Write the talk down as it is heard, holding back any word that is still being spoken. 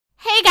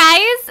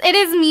it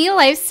is me,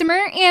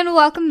 Lifesimmer, and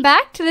welcome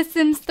back to The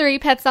Sims 3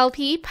 Pets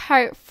LP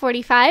Part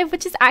 45,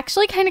 which is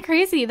actually kind of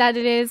crazy that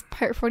it is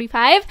Part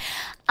 45.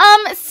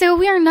 So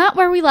we are not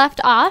where we left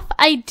off.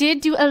 I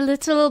did do a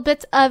little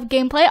bit of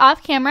gameplay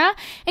off camera,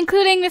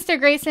 including Mr.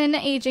 Grayson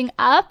aging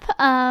up.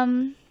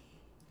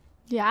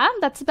 Yeah,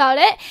 that's about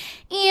it.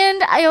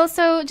 And I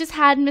also just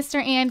had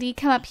Mr. Andy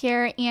come up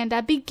here and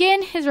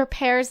begin his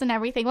repairs and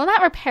everything. Well,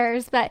 not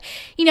repairs, but,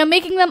 you know,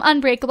 making them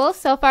unbreakable.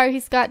 So far,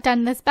 he's got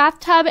done this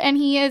bathtub, and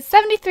he is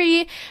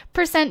 73%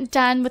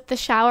 done with the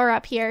shower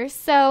up here.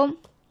 So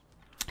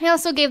I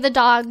also gave the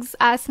dogs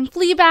some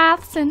flea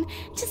baths and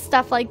just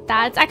stuff like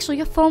that. It's actually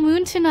a full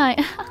moon tonight.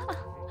 I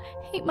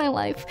hate my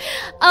life.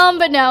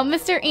 But no,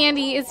 Mr.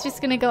 Andy is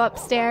just going to go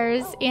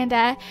upstairs and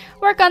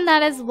work on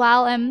that as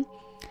well. And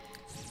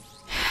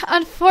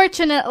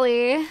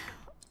unfortunately,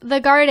 the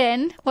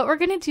garden, what we're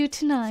going to do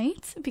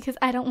tonight, because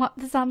I don't want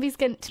the zombies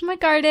getting to my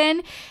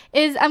garden,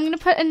 is I'm going to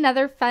put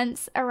another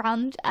fence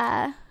around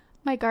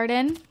my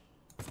garden.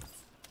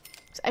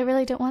 I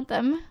really don't want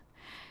them.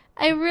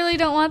 I really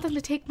don't want them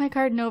to take my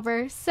garden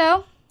over.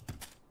 So,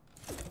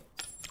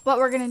 what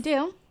we're going to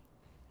do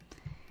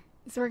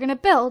is we're going to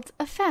build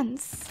a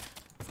fence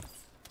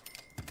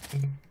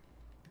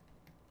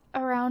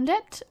around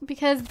it,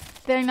 because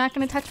they're not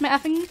going to touch my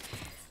effing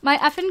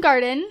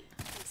garden.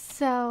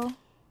 So,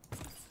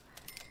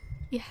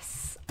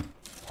 yes.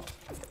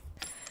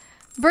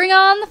 Bring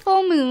on the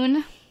full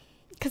moon,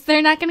 because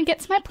they're not going to get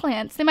to my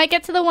plants. They might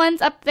get to the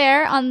ones up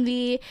there on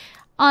the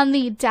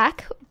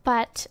deck,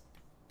 but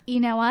you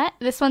know what?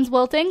 This one's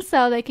wilting,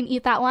 so they can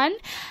eat that one.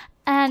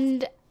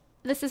 And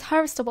this is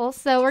harvestable,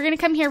 so we're going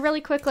to come here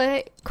really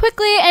quickly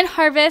and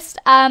harvest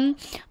our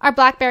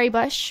blackberry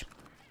bush.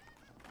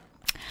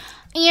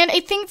 And I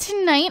think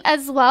tonight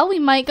as well, we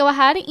might go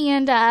ahead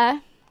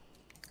and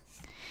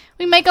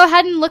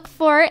look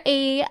for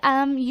a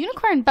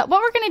unicorn. But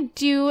what we're going to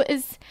do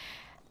is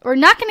we're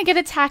not going to get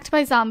attacked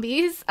by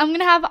zombies. I'm going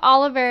to have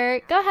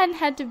Oliver go ahead and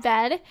head to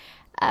bed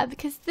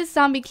because this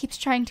zombie keeps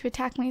trying to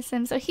attack my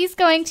sim. So he's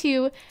going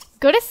to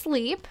go to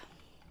sleep.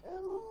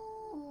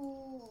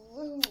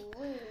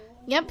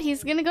 Yep,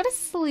 he's going to go to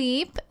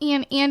sleep.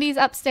 And Andy's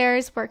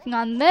upstairs working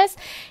on this.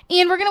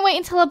 And we're going to wait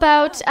until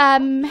about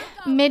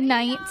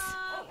midnight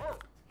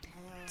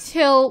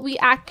till we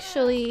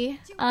actually...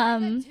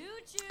 oh,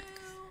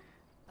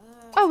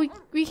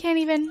 we can't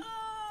even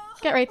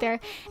get right there.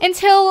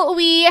 Until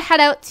we head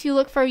out to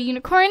look for a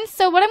unicorn.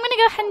 So what I'm going to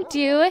go ahead and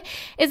do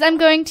is I'm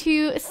going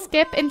to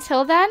skip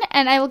until then,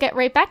 and I will get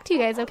right back to you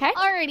guys, okay?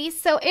 Alrighty,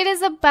 so it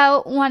is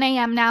about 1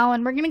 a.m. now,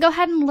 and we're going to go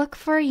ahead and look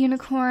for a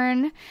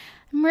unicorn.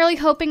 I'm really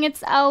hoping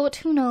it's out.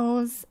 Who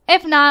knows?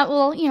 If not,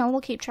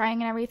 we'll keep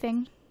trying and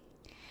everything.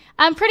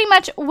 Pretty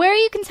much where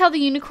you can tell the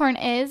unicorn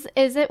is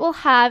it will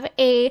have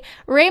a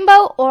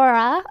rainbow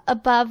aura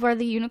above where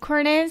the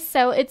unicorn is.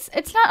 So it's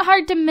not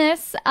hard to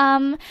miss.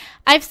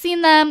 I've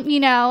seen them,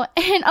 in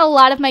a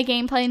lot of my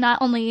gameplay,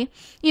 not only,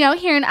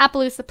 here in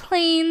Appaloosa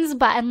Plains,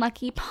 but in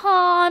Lucky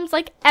Palms,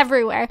 like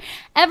everywhere.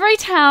 Every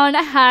town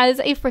has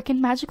a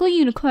freaking magical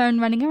unicorn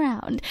running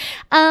around.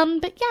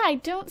 But yeah, I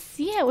don't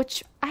see it,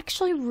 which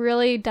actually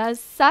really does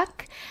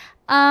suck.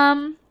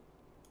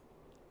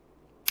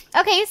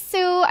 Okay,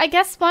 so I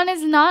guess one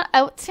is not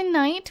out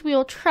tonight. We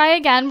will try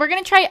again. We're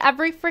going to try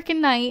every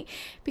freaking night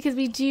because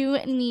we do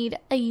need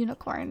a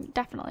unicorn,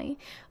 definitely.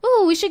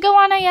 Ooh, we should go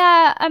on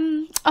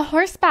a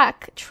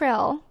horseback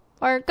trail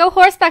or go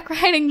horseback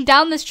riding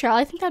down this trail.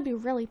 I think that'd be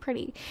really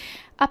pretty.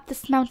 Up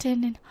this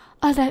mountain and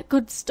all that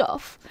good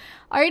stuff.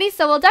 Alrighty,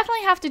 so we'll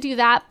definitely have to do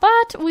that,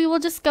 but we will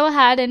just go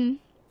ahead and,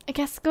 I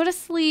guess, go to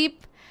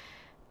sleep.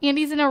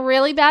 Andy's in a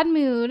really bad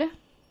mood.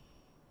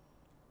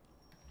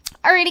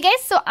 Alrighty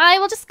guys, so I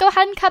will just go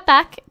ahead and cut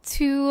back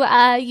to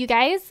you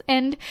guys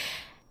and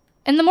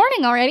in the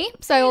morning already.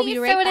 So I will be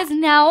right back. So it is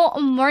now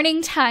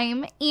morning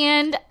time,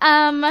 and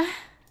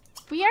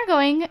we are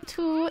going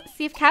to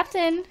see if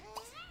Captain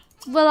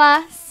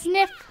will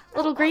sniff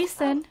little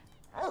Grayson.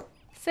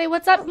 Say,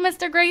 what's up,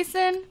 Mr.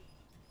 Grayson?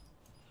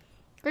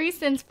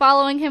 Grayson's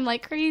following him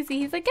like crazy.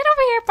 He's like, get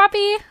over here,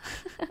 puppy.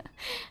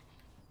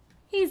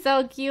 He's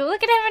so cute.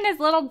 Look at him in his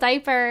little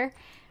diaper.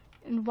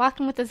 And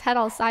walking with his head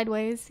all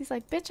sideways. He's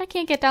like, bitch, I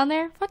can't get down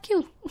there. Fuck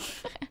you.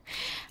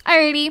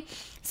 Alrighty.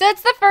 So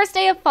it's the first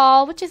day of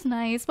fall, which is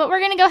nice. What we're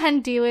going to go ahead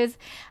and do is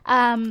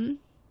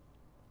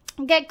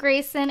get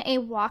Grayson a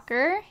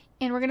walker.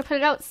 And we're going to put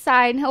it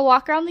outside. And he'll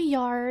walk around the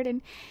yard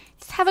and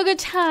just have a good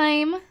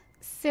time.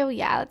 So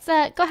yeah, let's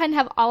go ahead and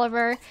have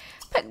Oliver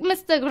put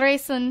Mr.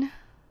 Grayson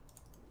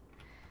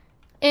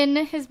in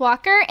his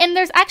walker. And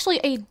there's actually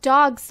a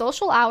dog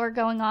social hour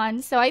going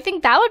on, so I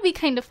think that would be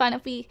kind of fun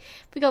if we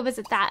go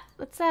visit that.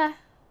 Let's go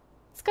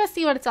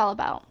see what it's all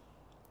about.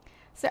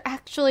 Is there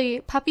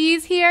actually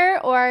puppies here,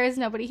 or is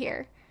nobody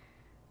here?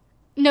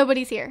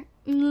 Nobody's here.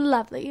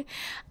 Lovely.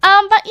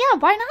 But yeah,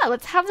 why not?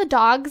 Let's have the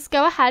dogs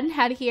go ahead and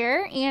head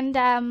here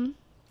and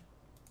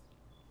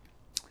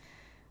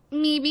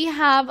maybe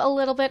have a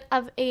little bit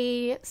of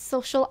a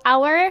social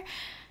hour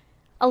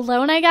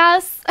alone, I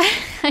guess.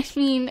 I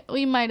mean,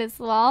 we might as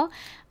well.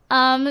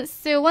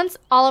 So once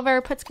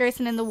Oliver puts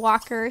Grayson in the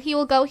walker, he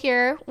will go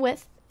here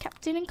with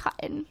Captain and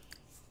Cotton.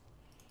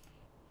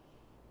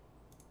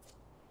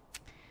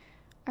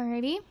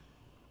 Alrighty.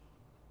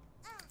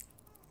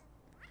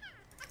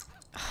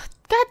 Oh,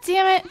 God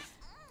damn it.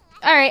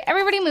 Alright,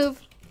 everybody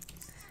move.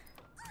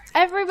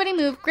 Everybody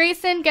move.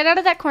 Grayson, get out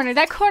of that corner.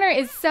 That corner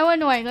is so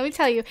annoying, let me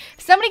tell you.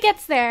 If somebody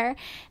gets there,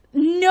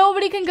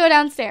 nobody can go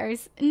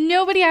downstairs.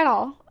 Nobody at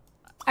all.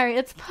 Alright,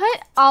 let's put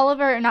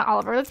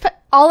let's put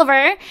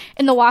Oliver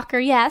in the walker,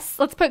 yes.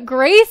 Let's put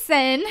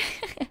Grayson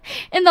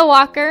in the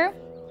walker.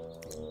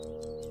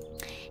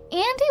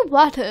 Andy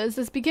Waters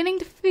is beginning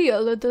to feel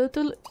a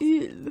little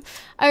ill.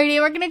 Alrighty,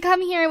 we're gonna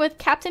come here with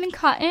Captain and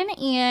Cotton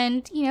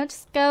and, you know,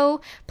 just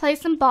go play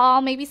some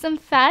ball, maybe some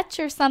fetch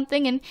or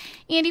something. And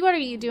Andy, what are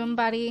you doing,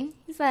 buddy?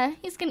 He's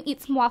gonna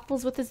eat some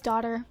waffles with his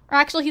daughter. Or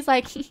actually, he's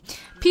like,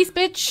 peace,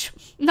 bitch.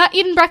 Not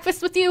eating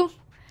breakfast with you.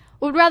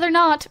 Would rather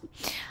not.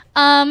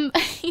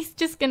 He's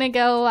just gonna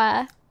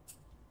go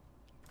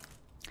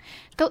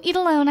eat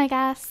alone, I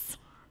guess.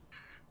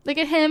 Look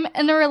at him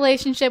in the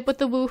relationship with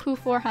the Woohoo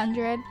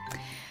 400.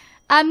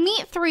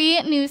 Meet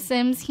 3 new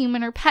Sims,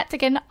 human or pet, to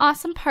get an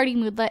awesome party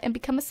moodlet and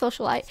become a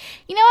socialite.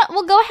 You know what?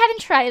 We'll go ahead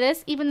and try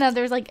this, even though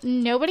there's like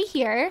nobody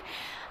here.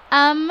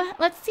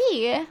 Let's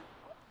see.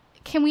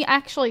 Can we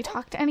actually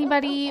talk to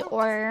anybody,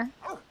 or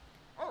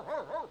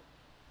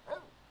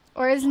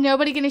is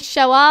nobody gonna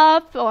show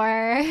up,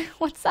 or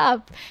what's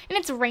up? And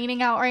it's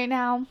raining out right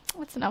now.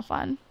 What's no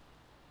fun?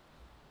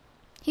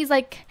 He's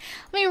like,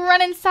 let me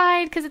run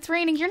inside because it's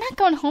raining. You're not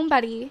going home,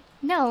 buddy.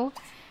 No.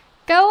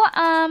 Go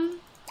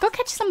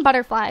catch some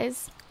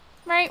butterflies.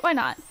 Right? Why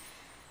not?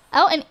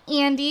 Oh, and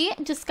Andy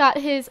just got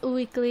his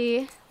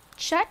weekly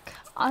check.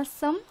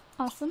 Awesome.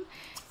 Awesome.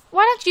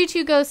 Why don't you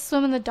two go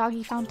swim in the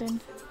doggy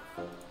fountain?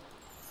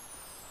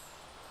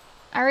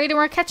 Alright, and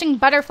we're catching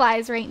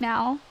butterflies right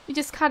now. We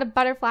just caught a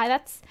butterfly.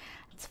 That's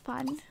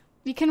fun.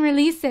 We can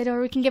release it,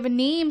 or we can give a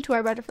name to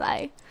our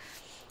butterfly.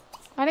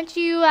 Why don't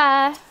you,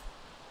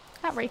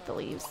 not rake the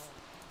leaves.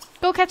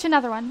 Go catch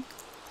another one.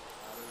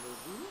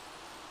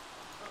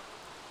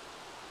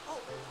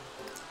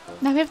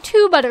 Now we have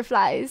 2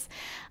 butterflies.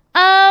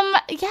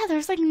 Yeah,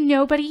 there's like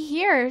nobody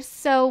here.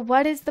 So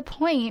what is the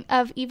point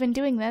of even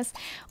doing this?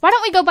 Why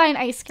don't we go buy an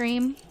ice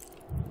cream?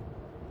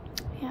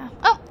 Yeah.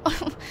 Oh,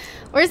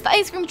 where's the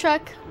ice cream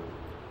truck?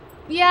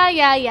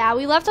 Yeah.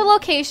 We left a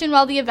location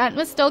while the event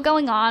was still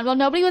going on. Well,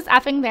 nobody was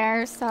effing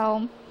there,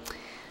 so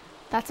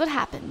that's what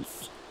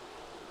happens.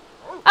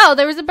 Oh,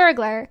 there was a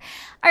burglar.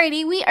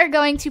 Alrighty, we are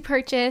going to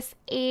purchase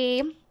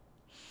a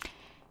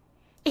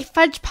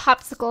fudge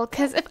popsicle,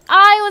 because if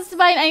I was to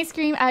buy an ice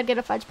cream, I'd get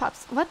a fudge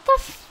popsicle. What the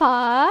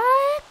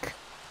fuck?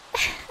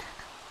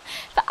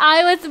 If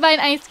I was to buy an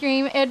ice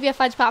cream, it would be a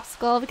fudge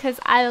popsicle, because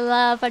I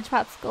love fudge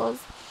popsicles.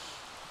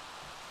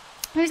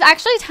 There's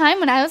actually a time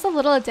when I was a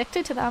little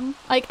addicted to them.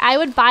 Like, I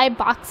would buy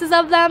boxes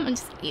of them and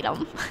just eat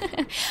them.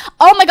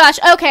 Oh my gosh,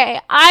 okay.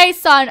 I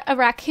saw a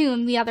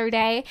raccoon the other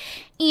day,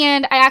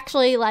 and I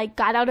actually, like,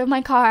 got out of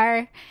my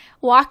car,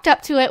 walked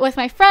up to it with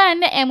my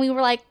friend, and we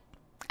were, like,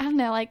 I don't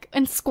know, like,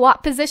 in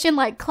squat position,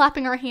 like,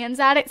 clapping our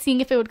hands at it,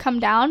 seeing if it would come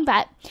down.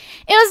 But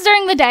it was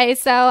during the day,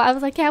 so I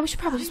was like, yeah, we should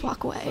probably just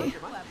walk away.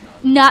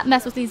 Not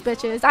mess with these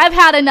bitches. I've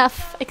had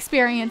enough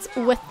experience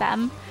with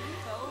them.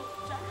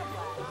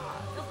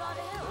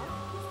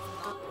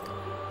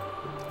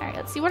 Alright,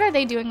 let's see. What are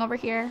they doing over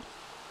here?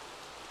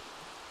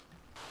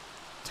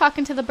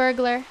 Talking to the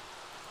burglar.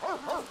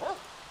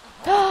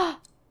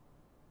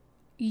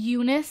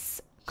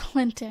 Eunice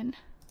Clinton.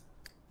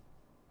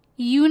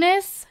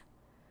 Eunice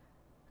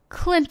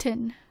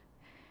Clinton.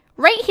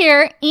 Right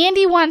here,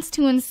 Andy wants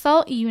to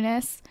insult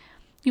Eunice.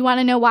 You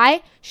want to know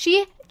why?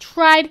 She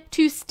tried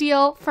to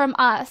steal from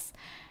us,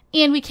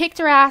 and we kicked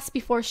her ass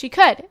before she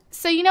could.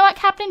 So you know what,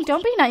 Captain?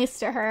 Don't be nice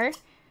to her.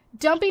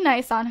 Don't be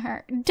nice on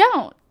her.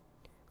 Don't.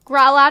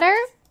 Growl at her.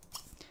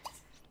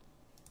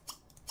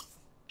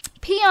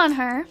 Pee on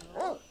her.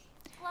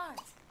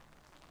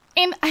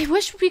 And I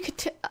wish we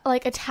could,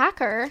 like, attack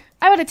her.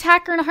 I would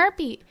attack her in a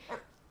heartbeat.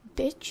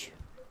 Bitch.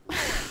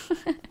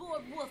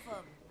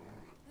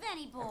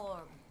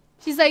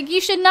 She's like, you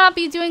should not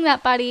be doing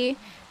that, buddy.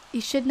 You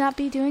should not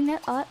be doing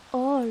that at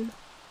all.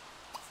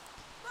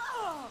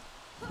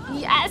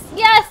 Yes,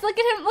 yes, look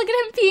at him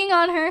peeing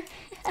on her.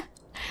 I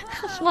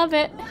love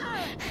it.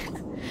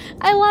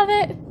 I love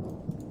it.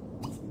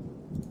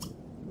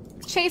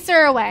 Chase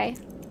her away.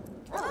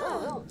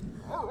 Oh,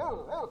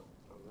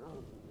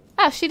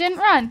 she didn't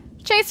run.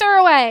 Chase her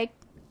away.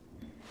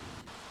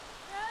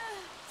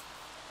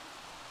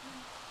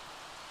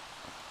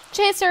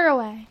 Chase her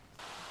away.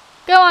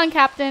 Go on,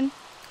 Captain.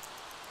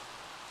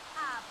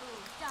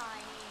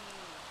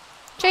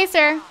 Chase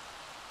her.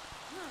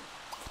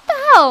 What the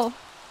hell?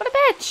 What a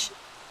bitch.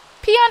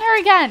 Pee on her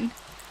again.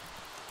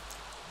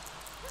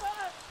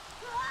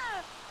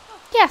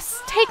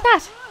 Yes, take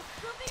that.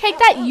 Take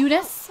that,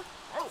 Eunice.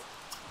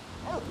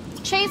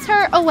 Chase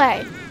her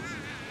away.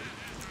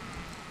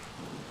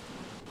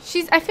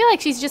 I feel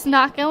like she's just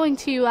not going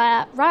to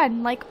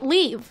run. Like,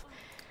 leave.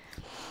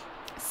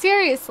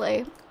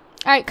 Seriously.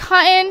 All right,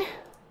 Cotton.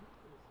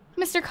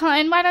 Mr.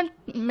 Cotton, why don't...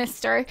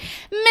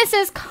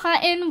 Mrs.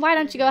 Cotton, why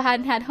don't you go ahead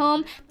and head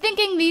home?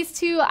 Thinking these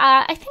two,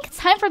 I think it's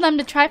time for them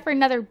to try for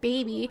another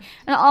baby,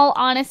 in all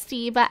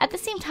honesty. But at the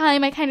same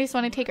time, I kind of just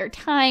want to take our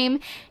time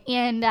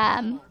and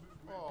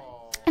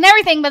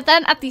everything. But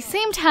then at the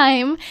same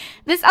time,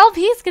 this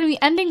LP is going to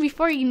be ending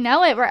before you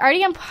know it. We're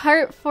already on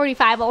part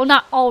 45. Well,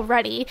 not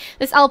already.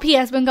 This LP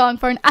has been going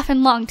for an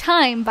effing long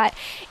time. But,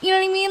 you know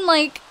what I mean?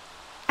 Like,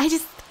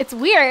 it's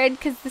weird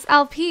because this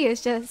LP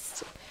is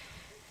just...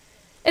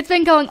 It's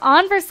been going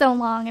on for so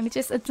long, and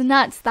it's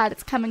nuts that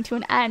it's coming to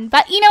an end.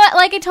 But you know what?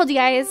 Like I told you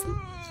guys,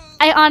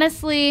 I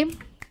honestly,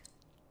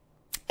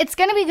 it's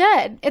going to be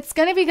good. It's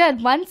going to be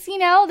good. Once, you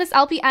know, this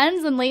LP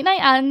ends and late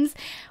night ends,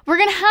 we're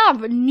going to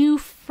have new,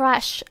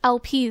 fresh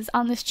LPs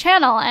on this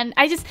channel, and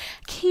I just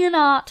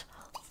cannot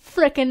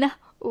freaking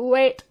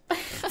wait.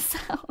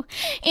 So,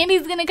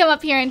 Andy's going to come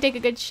up here and take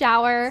a good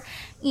shower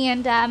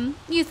and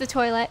use the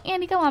toilet.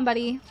 Andy, go on,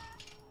 buddy.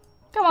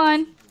 Go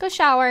on. Go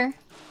shower.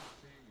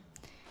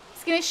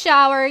 He's gonna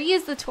shower,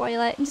 use the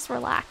toilet, and just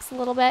relax a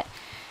little bit.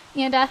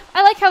 And I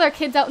like how their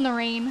kid's out in the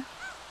rain.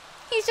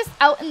 He's just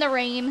out in the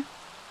rain,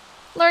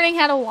 learning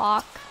how to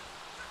walk.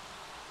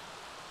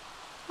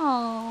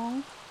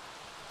 Oh,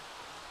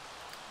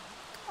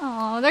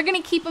 they're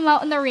gonna keep him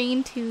out in the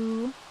rain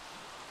too.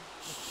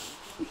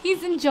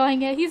 He's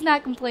enjoying it. He's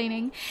not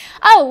complaining.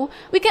 Oh,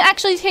 we can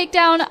actually take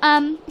down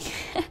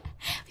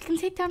we can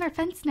take down our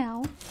fence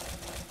now.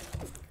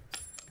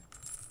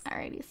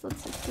 Alrighty, so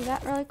let's just do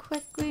that really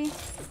quickly.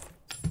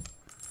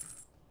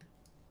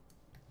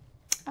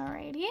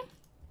 Alrighty.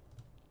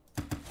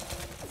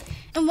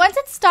 And once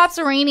it stops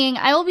raining,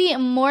 I will be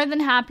more than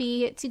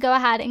happy to go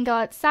ahead and go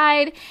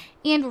outside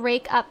and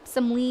rake up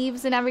some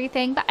leaves and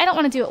everything, but I don't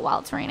want to do it while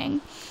it's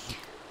raining.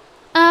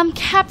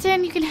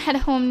 Captain, you can head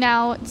home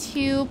now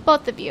to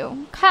both of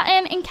you.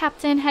 Cotton and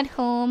Captain, head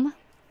home.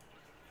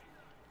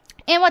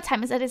 And what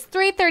time is it? It's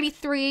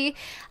 3:33.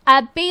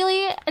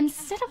 Bailey,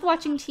 instead of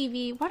watching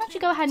TV, why don't you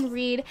go ahead and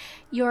read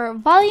your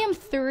Volume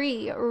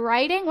 3,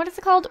 Writing, what is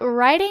it called?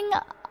 Writing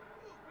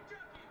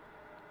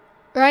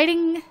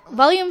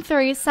Volume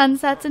 3,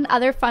 Sunsets and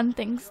Other Fun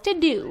Things to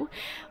Do.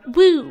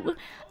 Woo!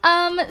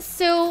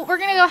 So we're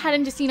gonna go ahead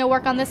and just, you know,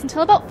 work on this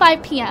until about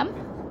 5 p.m.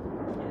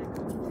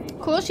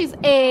 Cool, she's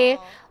a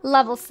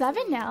level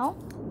 7 now.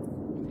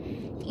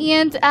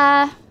 And,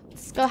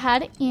 let's go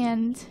ahead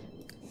and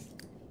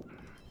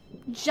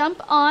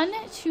jump on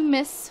to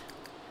Miss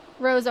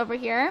Rose over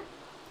here.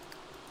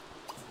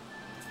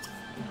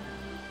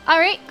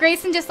 Alright,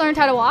 Grayson just learned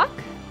how to walk.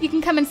 You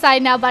can come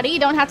inside now, buddy. You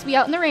don't have to be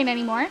out in the rain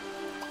anymore.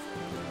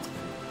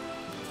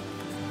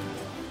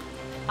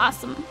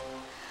 Awesome.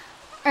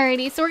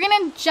 Alrighty, so we're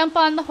gonna jump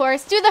on the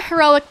horse, do the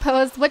heroic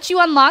pose, which you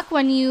unlock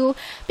when you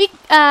be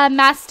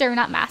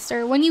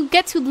when you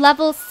get to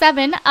level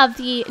 7 of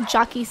the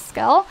jockey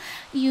skill.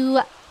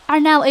 You are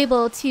now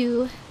able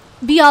to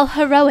be all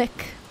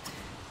heroic.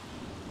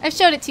 I've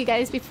showed it to you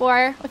guys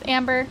before with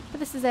Amber, but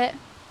this is it.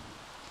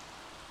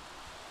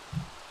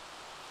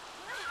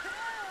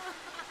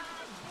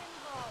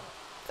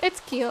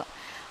 It's cute.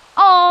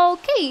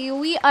 Okay,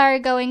 we are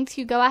going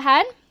to go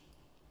ahead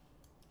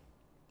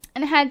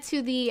and head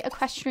to the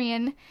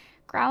equestrian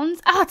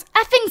grounds. Oh, it's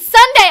effing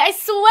Sunday! I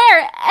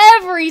swear,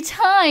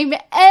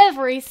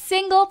 every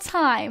single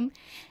time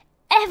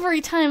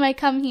I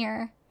come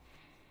here.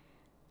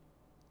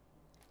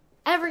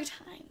 Every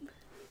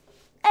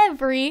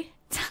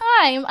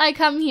time I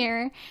come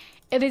here,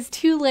 it is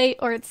too late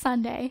or it's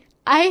Sunday.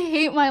 I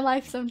hate my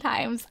life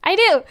sometimes. I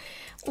do.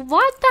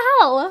 What the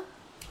hell?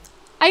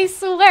 I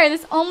swear,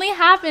 this only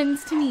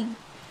happens to me.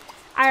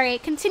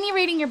 Alright, continue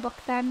reading your book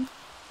then.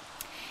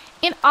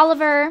 And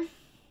Oliver,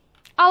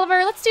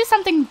 let's do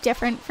something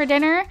different for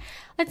dinner.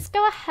 Let's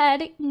go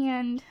ahead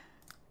and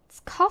let's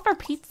call for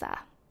pizza.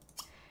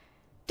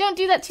 Don't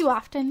do that too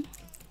often.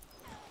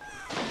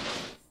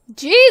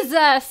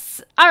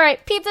 Jesus!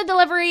 Alright, pizza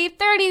delivery,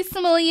 30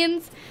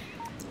 simoleons.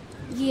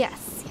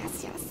 Yes.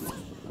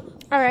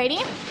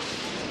 Alrighty.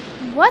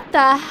 What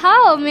the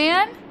hell,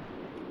 man?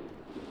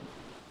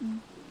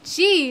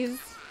 Jeez.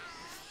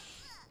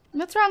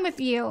 What's wrong with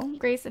you,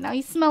 Grayson? Now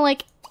you smell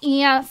like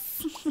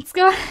ass. Let's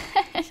go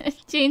ahead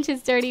and change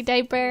his dirty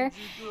diaper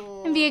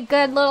and be a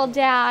good little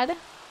dad.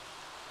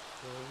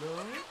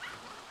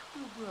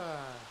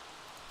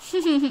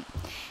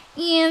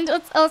 And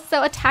let's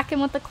also attack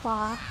him with the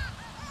claw,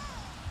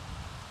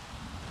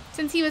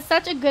 since he was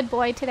such a good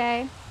boy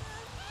today.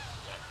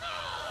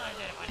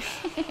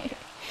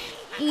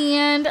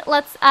 And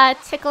let's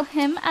tickle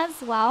him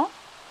as well.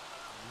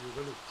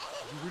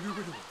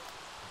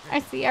 I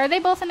see. Are they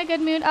both in a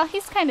good mood? Oh,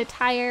 he's kind of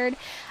tired.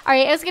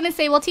 Alright, I was going to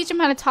say we'll teach him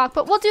how to talk,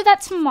 but we'll do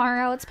that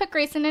tomorrow. Let's put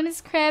Grayson in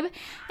his crib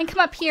and come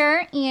up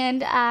here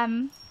and,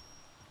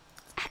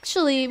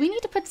 actually, we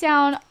need to put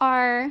down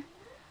our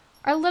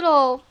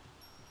little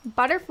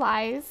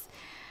butterflies.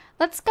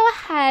 Let's go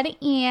ahead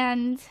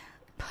and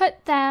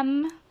put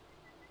them...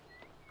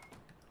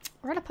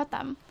 Where to put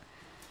them?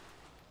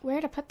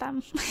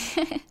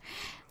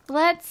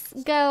 Let's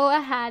go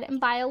ahead and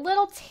buy a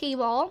little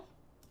table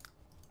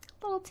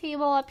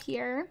table up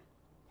here.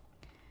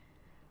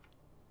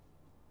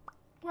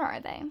 Where are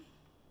they?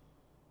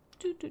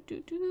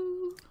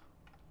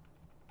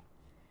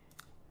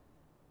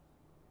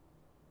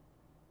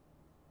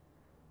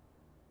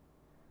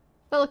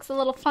 That looks a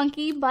little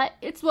funky, but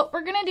it's what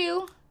we're gonna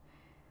do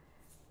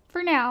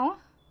for now.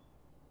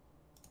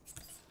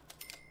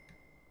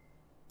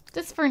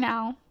 Just for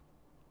now.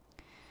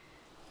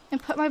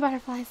 And put my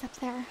butterflies up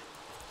there.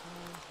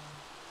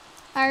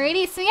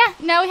 Alrighty, so yeah,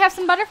 now we have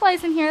some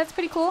butterflies in here. That's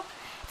pretty cool.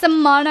 It's a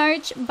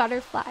monarch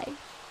butterfly.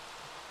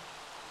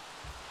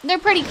 They're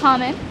pretty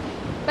common,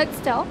 but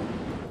still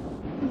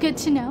good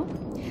to know.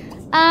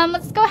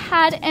 Let's go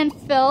ahead and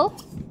fill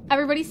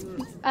everybody's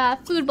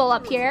food bowl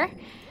up here.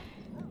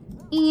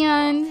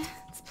 And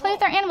let's play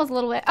with our animals a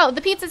little bit. Oh,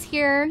 the pizza's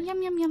here.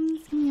 Yum, yum,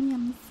 yums, yum,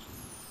 yum,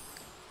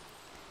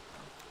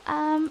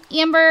 yums.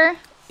 Amber,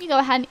 you go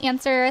ahead and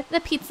answer the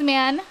pizza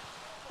man.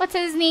 What's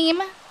his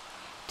name?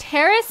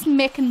 Terrace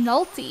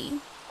McNulty.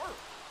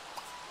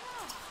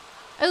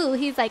 Oh,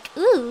 he's like,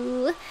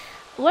 ooh,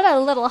 what a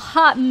little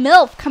hot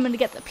MILF coming to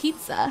get the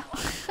pizza.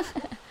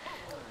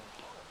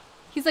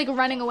 He's like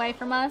running away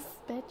from us.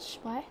 Bitch,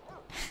 what?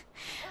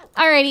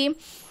 Alrighty.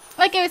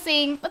 Like I was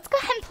saying, let's go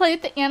ahead and play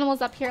with the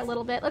animals up here a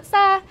little bit. Let's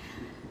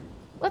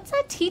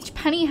teach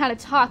Penny how to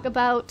talk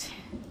about,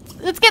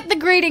 let's get the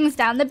greetings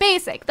down, the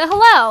basic, the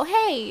hello,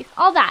 hey,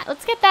 all that.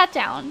 Let's get that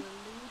down.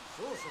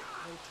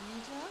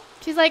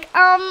 She's like,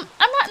 I'm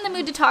not in the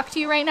mood to talk to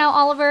you right now,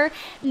 Oliver,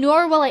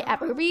 nor will I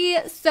ever be,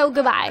 so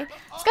goodbye.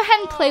 Let's go ahead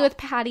and play with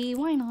Patty.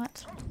 Why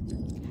not?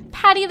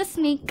 Patty the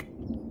snake.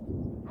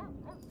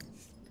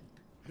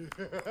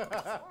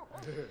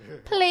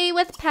 Play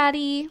with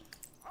Patty.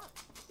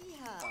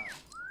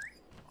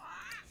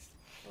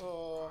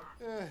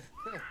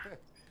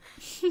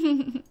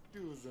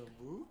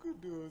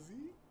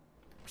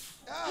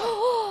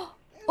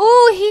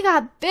 Oh, he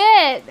got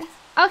bit.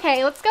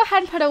 Okay, let's go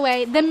ahead and put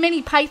away the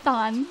mini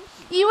python.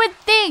 You would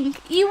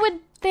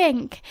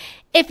think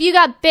if you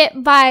got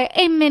bit by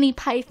a mini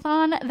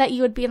python that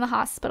you would be in the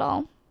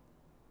hospital.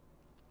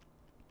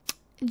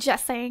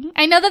 Just saying.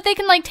 I know that they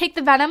can like take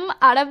the venom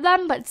out of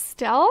them, but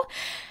still.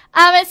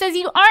 It says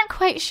you aren't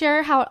quite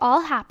sure how it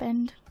all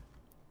happened.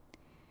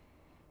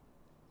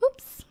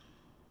 Oops.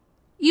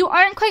 You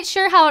aren't quite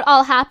sure how it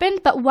all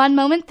happened, but one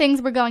moment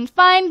things were going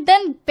fine,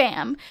 then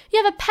bam,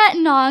 you have a pet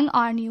gnawing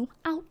on you.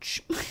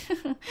 Ouch.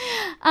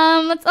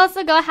 Let's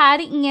also go ahead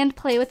and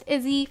play with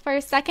Izzy for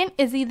a second.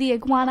 Izzy the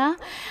iguana.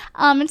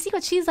 And see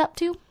what she's up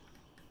to.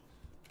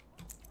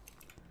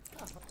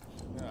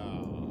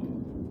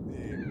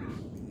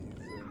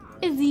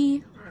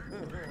 Izzy.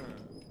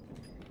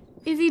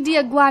 Izzy the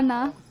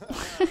iguana.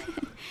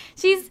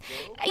 She's,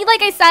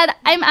 like I said,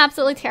 I'm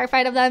absolutely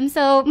terrified of them,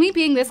 so me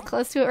being this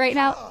close to it right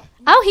now.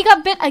 Oh, he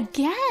got bit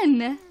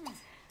again.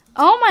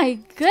 Oh my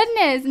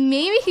goodness.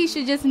 Maybe he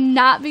should just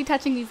not be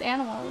touching these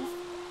animals.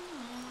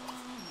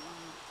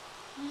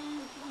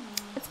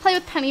 Let's play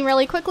with Penny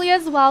really quickly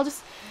as well.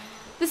 Just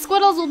the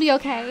squiddles will be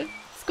okay.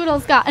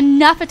 Squiddles got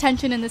enough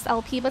attention in this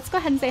LP. Let's go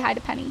ahead and say hi to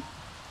Penny.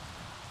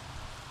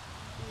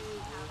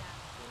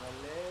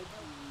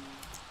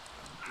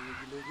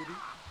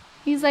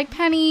 He's like,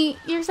 Penny,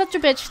 you're such a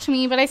bitch to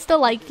me, but I still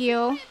like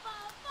you.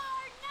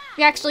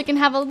 We actually can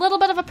have a little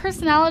bit of a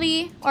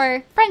personality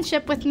or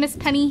friendship with Miss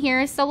Penny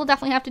here, so we'll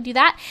definitely have to do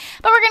that.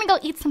 But we're gonna go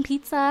eat some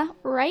pizza,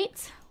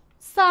 right?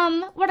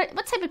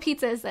 What type of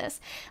pizza is this?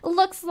 It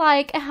looks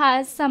like it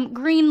has some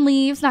green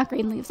leaves, not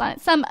green leaves on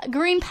it, some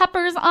green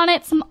peppers on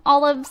it, some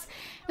olives,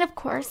 and of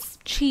course,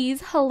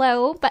 cheese.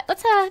 Hello. But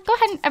let's go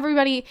ahead and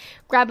everybody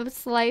grab a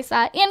slice.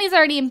 Andy's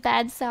already in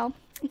bed, so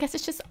I guess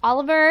it's just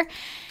Oliver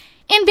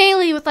and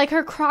Bailey with like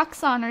her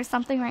Crocs on or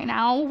something right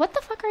now. What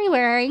the fuck are you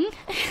wearing?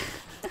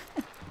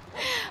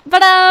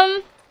 But,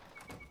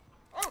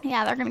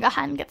 yeah, they're gonna go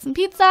ahead and get some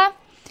pizza.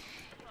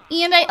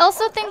 And I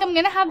also think I'm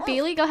gonna have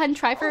Bailey go ahead and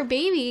try for a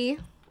baby.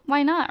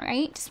 Why not,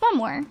 right? Just one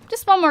more.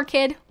 Just one more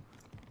kid.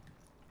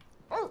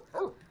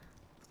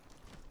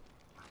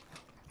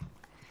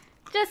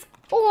 Just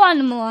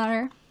one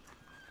more.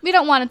 We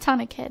don't want a ton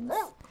of kids.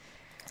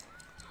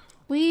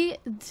 We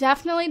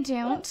definitely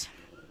don't.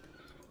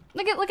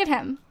 Look at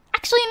him.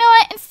 Actually, you know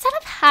what? Instead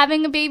of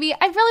having a baby,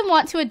 I really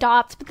want to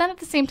adopt. But then at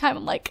the same time,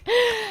 I'm like,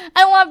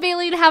 I want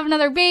Bailey to have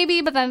another baby.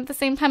 But then at the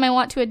same time, I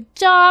want to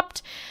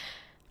adopt.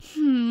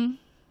 I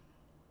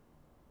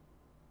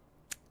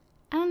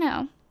don't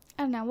know.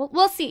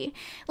 We'll see.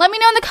 Let me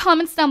know in the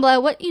comments down below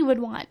what you would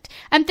want.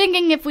 I'm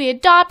thinking if we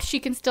adopt, she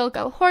can still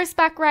go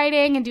horseback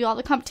riding and do all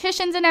the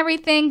competitions and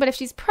everything. But if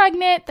she's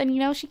pregnant, then, you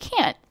know, she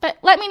can't. But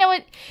let me know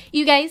what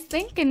you guys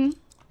think and,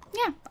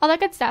 yeah, all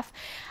that good stuff.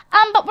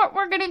 But what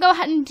we're going to go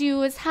ahead and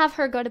do is have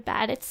her go to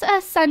bed. It's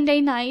a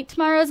Sunday night.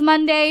 Tomorrow's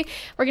Monday.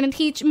 We're going to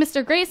teach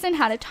Mr. Grayson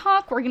how to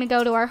talk. We're going to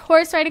go to our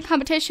horse riding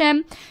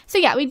competition. So,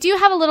 yeah, we do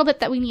have a little bit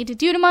that we need to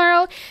do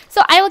tomorrow.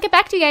 So, I will get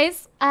back to you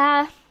guys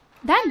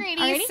Then.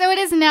 Alrighty. So it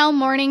is now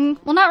morning.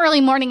 Well, not really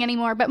morning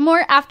anymore, but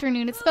more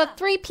afternoon. It's about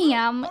 3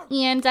 p.m.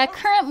 And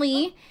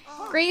currently,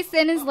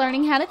 Grayson is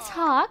learning how to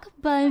talk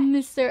by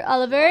Mr.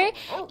 Oliver.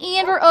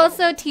 And we're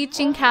also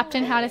teaching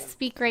Captain how to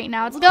speak right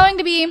now. It's going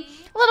to be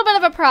a little bit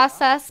of a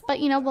process, but,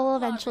 you know, we'll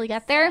eventually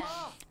get there.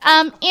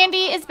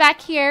 Andy is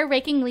back here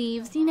raking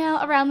leaves, you know,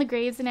 around the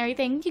graves and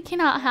everything. You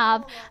cannot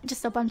have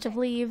just a bunch of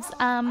leaves.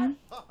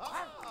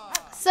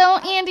 So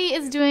Andy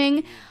is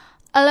doing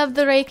all of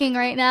the raking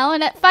right now,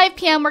 and at 5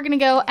 p.m. we're going to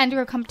go enter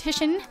a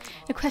competition,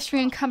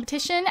 equestrian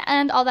competition,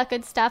 and all that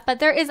good stuff. But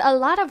there is a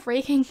lot of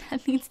raking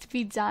that needs to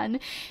be done,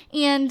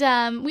 and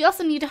we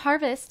also need to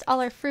harvest all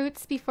our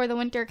fruits before the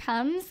winter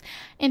comes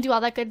and do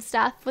all that good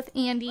stuff with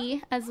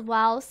Andy as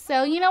well.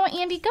 So you know what,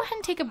 Andy, go ahead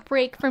and take a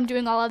break from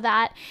doing all of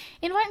that,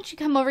 and why don't you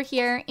come over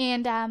here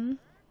and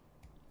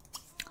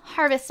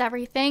harvest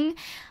everything.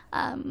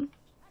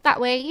 That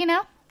way, you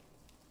know,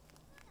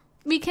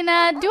 we can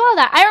do all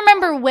that. I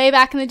remember way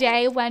back in the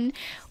day when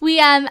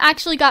we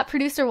actually got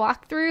producer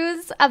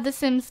walkthroughs of The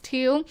Sims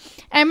 2.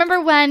 I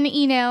remember when,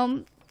 you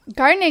know,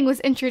 gardening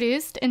was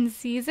introduced in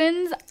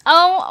seasons.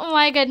 Oh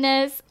my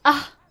goodness.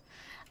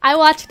 I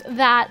watched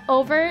that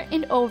over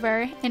and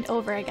over and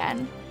over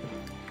again.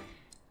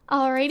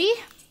 Alrighty.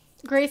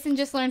 Grayson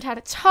just learned how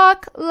to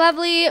talk.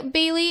 Lovely.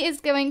 Bailey is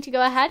going to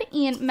go ahead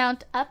and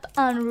mount up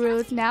on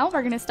Rose now.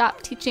 We're going to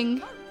stop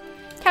teaching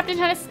Captain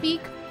how to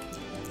speak.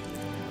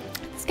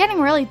 It's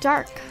getting really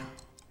dark.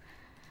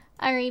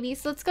 Alrighty,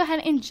 so let's go ahead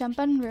and jump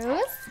on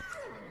Rose.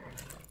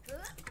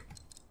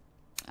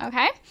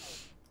 Okay.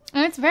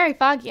 And it's very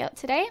foggy out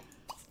today.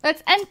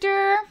 Let's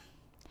enter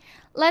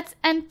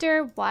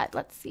what?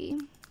 Let's see.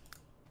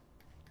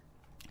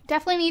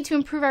 Definitely need to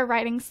improve our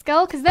riding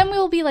skill, because then we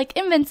will be like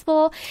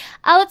invincible.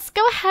 Let's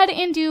go ahead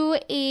and do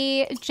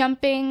a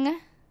jumping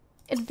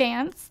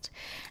advanced.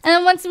 And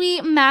then once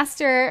we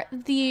master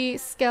the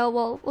skill,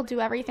 we'll do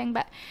everything,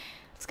 but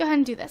let's go ahead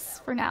and do this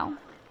for now.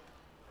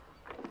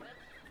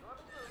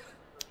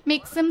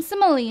 Make some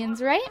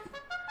simoleons, right?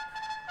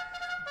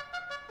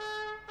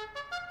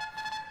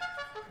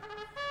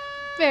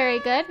 Very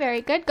good,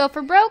 very good. Go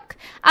for broke.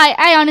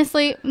 I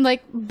honestly,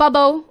 like,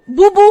 Bubbo,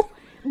 Boo-Boo,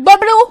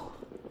 Bubble.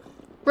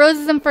 Rose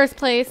is in first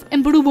place,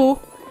 and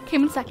Boo-Boo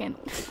came in second.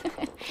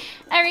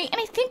 Alright,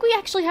 and I think we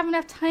actually have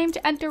enough time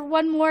to enter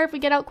one more if we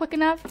get out quick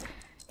enough.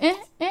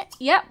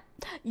 Yep.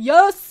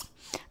 Yes!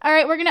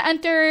 Alright, we're gonna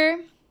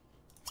enter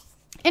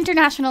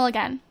international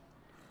again.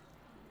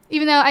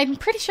 Even though I'm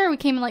pretty sure we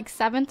came in like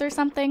 7th or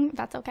something.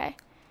 That's okay.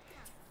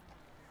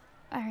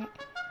 Alright.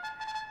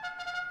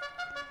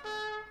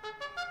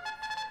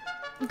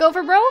 Go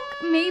for broke?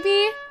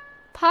 Maybe?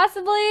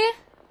 Possibly?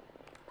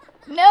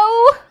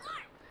 No!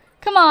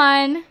 Come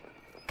on.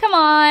 Come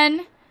on.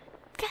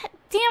 God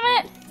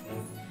damn it.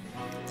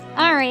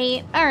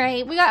 Alright,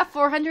 alright. We got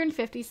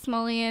 450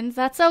 simoleons.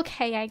 That's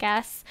okay, I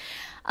guess.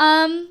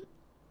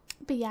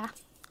 But yeah.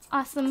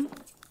 Awesome.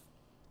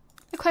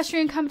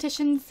 Equestrian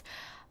competitions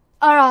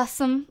are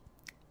awesome.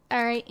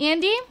 Alright,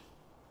 Andy.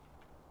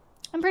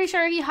 I'm pretty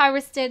sure he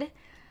harvested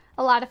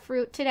a lot of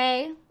fruit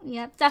today.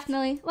 Yep,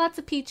 definitely. Lots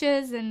of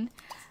peaches and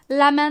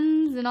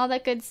lemons and all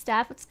that good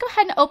stuff. Let's go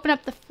ahead and open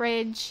up the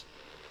fridge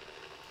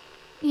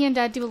and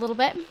do a little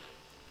bit.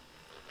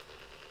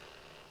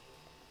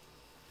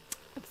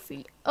 Let's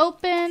see.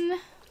 Open.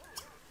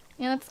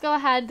 Yeah, let's go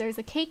ahead. There's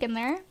a cake in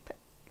there.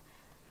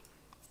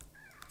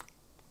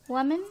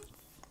 Lemons.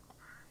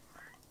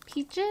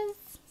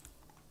 Peaches.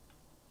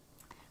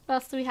 What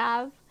else do we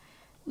have?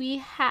 We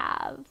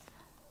have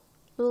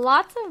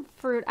lots of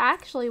fruit,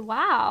 actually.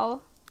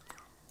 Wow.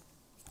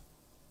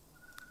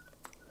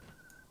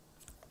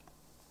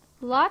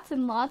 Lots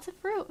and lots of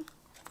fruit.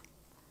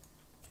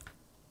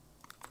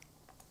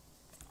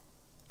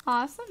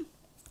 Awesome.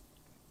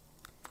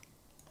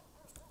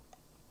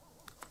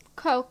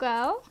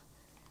 Cocoa.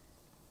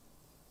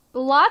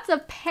 Lots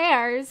of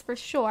pears for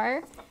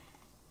sure.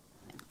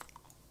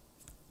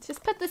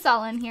 Just put this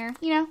all in here.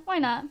 You know, why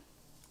not?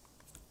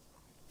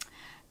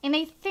 And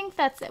I think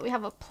that's it. We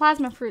have a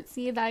plasma fruit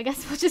seed that I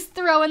guess we'll just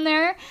throw in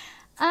there.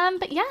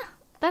 But yeah,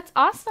 that's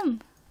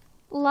awesome.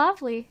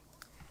 Lovely.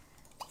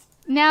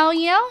 Now,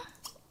 you know,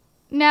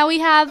 now we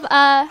have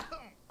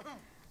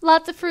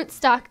lots of fruit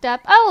stocked up.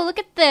 Oh, look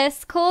at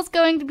this. Cole's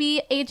going to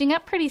be aging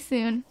up pretty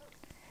soon.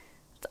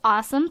 It's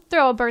awesome.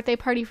 Throw a birthday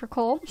party for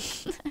Cole.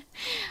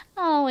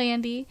 Oh,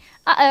 Andy.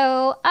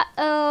 Uh-oh.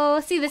 Uh-oh.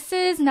 See, this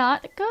is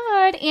not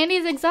good.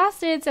 Andy's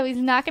exhausted, so he's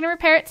not going to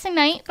repair it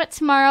tonight, but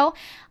tomorrow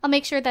I'll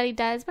make sure that he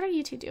does. What are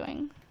you two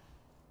doing?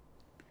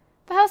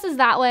 The house is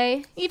that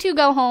way. You two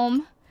go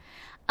home.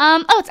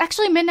 Oh, it's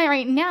actually midnight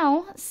right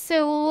now,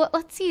 so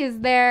let's see. Is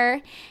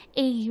there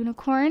a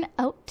unicorn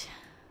out?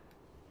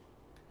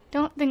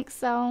 Don't think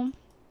so.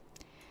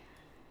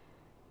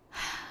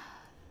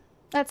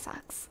 That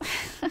sucks.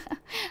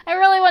 I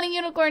really want a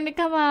unicorn to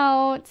come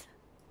out.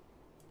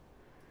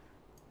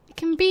 It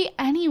can be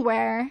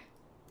anywhere.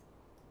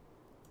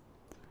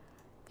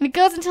 And it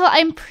goes until,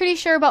 I'm pretty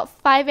sure, about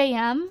 5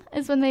 a.m.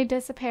 is when they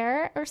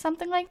disappear or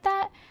something like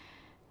that.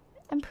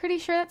 I'm pretty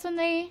sure that's when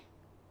they're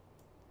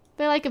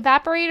They like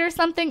evaporate or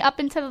something up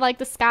into like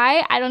the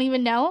sky. I don't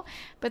even know,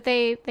 but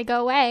they go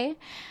away.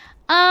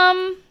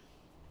 Yeah,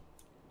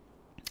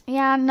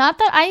 not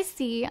that I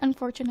see,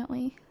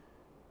 unfortunately.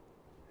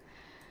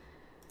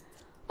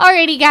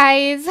 Alrighty,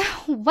 guys.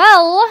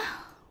 Well.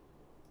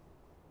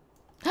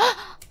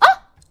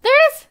 Oh, there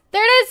it is.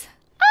 There it is.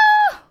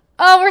 Oh,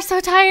 oh, we're so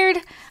tired.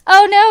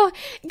 Oh no,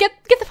 get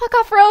the fuck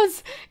off,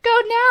 Rose. Go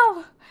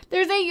now.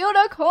 There's a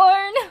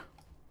unicorn.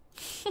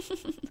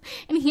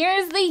 And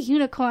here's the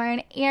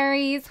unicorn,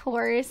 Aries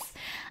horse.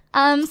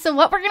 So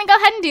what we're gonna go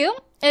ahead and do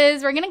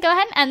is we're gonna go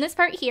ahead and end this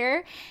part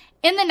here.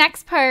 In the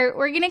next part,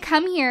 we're gonna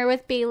come here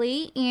with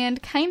Bailey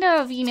and kind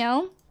of, you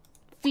know,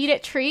 feed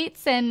it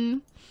treats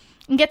and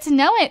get to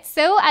know it.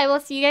 So I will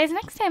see you guys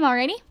next time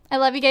already. I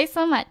love you guys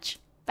so much.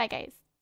 Bye, guys.